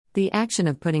The action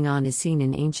of putting on is seen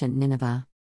in ancient Nineveh.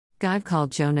 God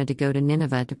called Jonah to go to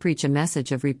Nineveh to preach a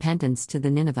message of repentance to the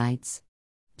Ninevites.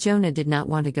 Jonah did not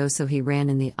want to go, so he ran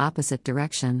in the opposite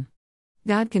direction.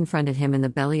 God confronted him in the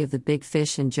belly of the big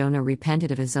fish, and Jonah repented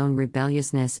of his own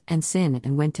rebelliousness and sin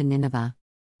and went to Nineveh.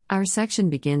 Our section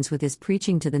begins with his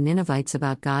preaching to the Ninevites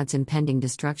about God's impending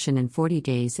destruction in 40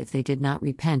 days if they did not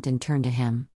repent and turn to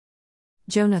him.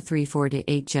 Jonah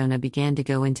 3:4-8. Jonah began to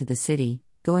go into the city,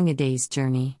 going a day's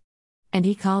journey. And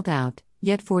he called out,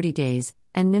 "Yet 40 days,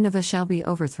 and Nineveh shall be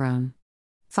overthrown."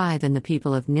 5. And the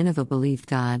people of Nineveh believed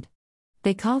God.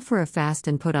 They called for a fast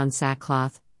and put on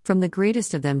sackcloth, from the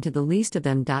greatest of them to the least of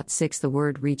them. 6. The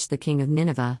word reached the king of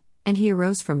Nineveh, and he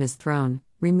arose from his throne,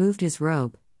 removed his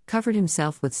robe, covered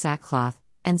himself with sackcloth,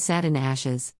 and sat in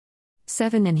ashes.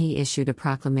 7. And he issued a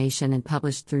proclamation and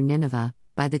published through Nineveh,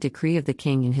 by the decree of the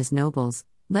king and his nobles,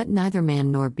 "Let neither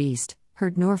man nor beast,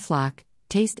 herd nor flock,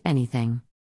 taste anything.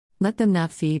 Let them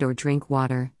not feed or drink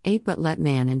water." 8. But let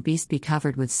man and beast be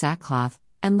covered with sackcloth,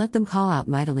 and let them call out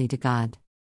mightily to God.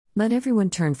 Let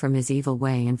everyone turn from his evil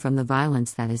way and from the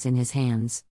violence that is in his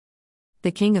hands.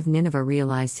 The king of Nineveh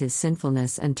realized his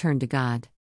sinfulness and turned to God.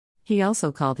 He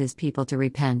also called his people to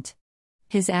repent.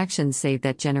 His actions saved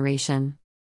that generation.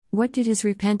 What did his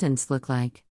repentance look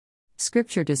like?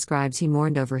 Scripture describes he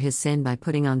mourned over his sin by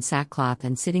putting on sackcloth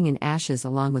and sitting in ashes,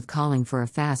 along with calling for a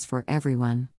fast for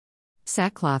everyone.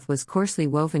 Sackcloth was coarsely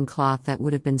woven cloth that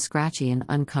would have been scratchy and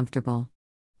uncomfortable.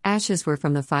 Ashes were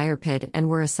from the fire pit and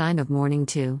were a sign of mourning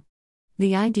too.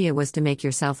 The idea was to make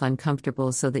yourself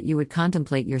uncomfortable so that you would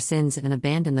contemplate your sins and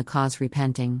abandon the cause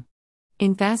repenting.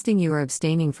 In fasting, you are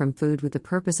abstaining from food with the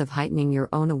purpose of heightening your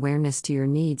own awareness to your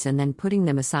needs and then putting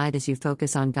them aside as you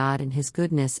focus on God and His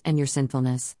goodness and your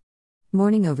sinfulness.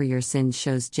 Mourning over your sins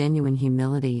shows genuine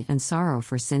humility and sorrow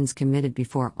for sins committed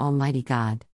before Almighty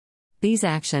God. These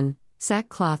actions,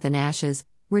 sackcloth and ashes,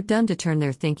 were done to turn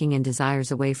their thinking and desires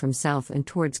away from self and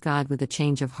towards God, with a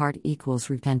change of heart equals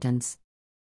repentance.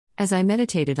 As I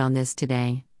meditated on this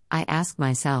today, I asked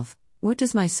myself, what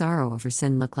does my sorrow over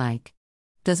sin look like?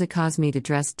 Does it cause me to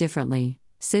dress differently,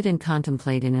 sit and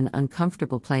contemplate in an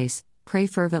uncomfortable place, pray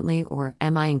fervently, or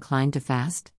am I inclined to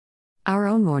fast? Our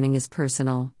own mourning is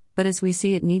personal, but as we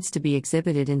see, it needs to be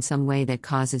exhibited in some way that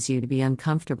causes you to be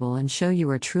uncomfortable and show you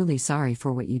are truly sorry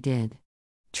for what you did.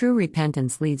 True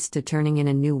repentance leads to turning in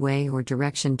a new way or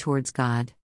direction towards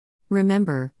God.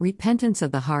 Remember, repentance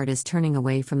of the heart is turning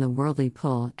away from the worldly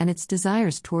pull and its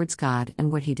desires towards God and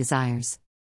what He desires.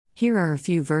 Here are a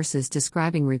few verses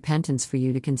describing repentance for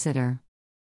you to consider.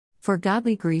 For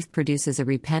godly grief produces a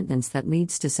repentance that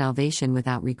leads to salvation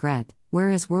without regret,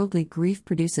 whereas worldly grief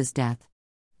produces death.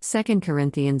 2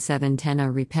 Corinthians 7:10.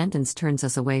 Our repentance turns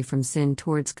us away from sin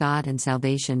towards God and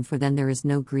salvation, for then there is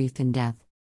no grief in death.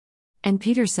 And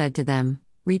Peter said to them,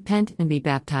 "Repent and be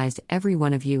baptized every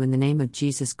one of you in the name of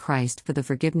Jesus Christ for the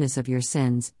forgiveness of your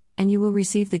sins, and you will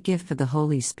receive the gift of the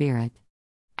Holy Spirit."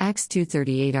 Acts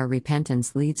 2:38. Our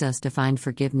repentance leads us to find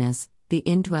forgiveness, the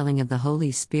indwelling of the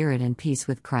Holy Spirit, and peace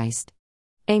with Christ.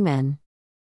 Amen.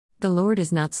 The Lord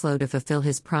is not slow to fulfill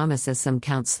His promise, as some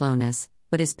count slowness,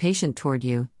 but is patient toward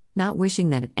you, not wishing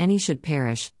that any should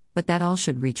perish, but that all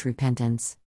should reach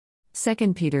repentance.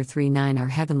 2 Peter 3:9. Our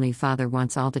Heavenly Father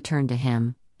wants all to turn to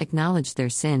Him, acknowledge their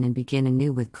sin, and begin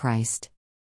anew with Christ.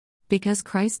 Because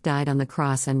Christ died on the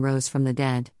cross and rose from the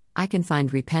dead, I can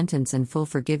find repentance and full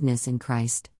forgiveness in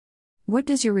Christ. What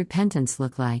does your repentance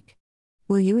look like?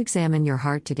 Will you examine your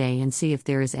heart today and see if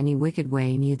there is any wicked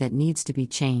way in you that needs to be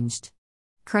changed?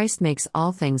 Christ makes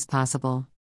all things possible.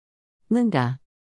 Linda.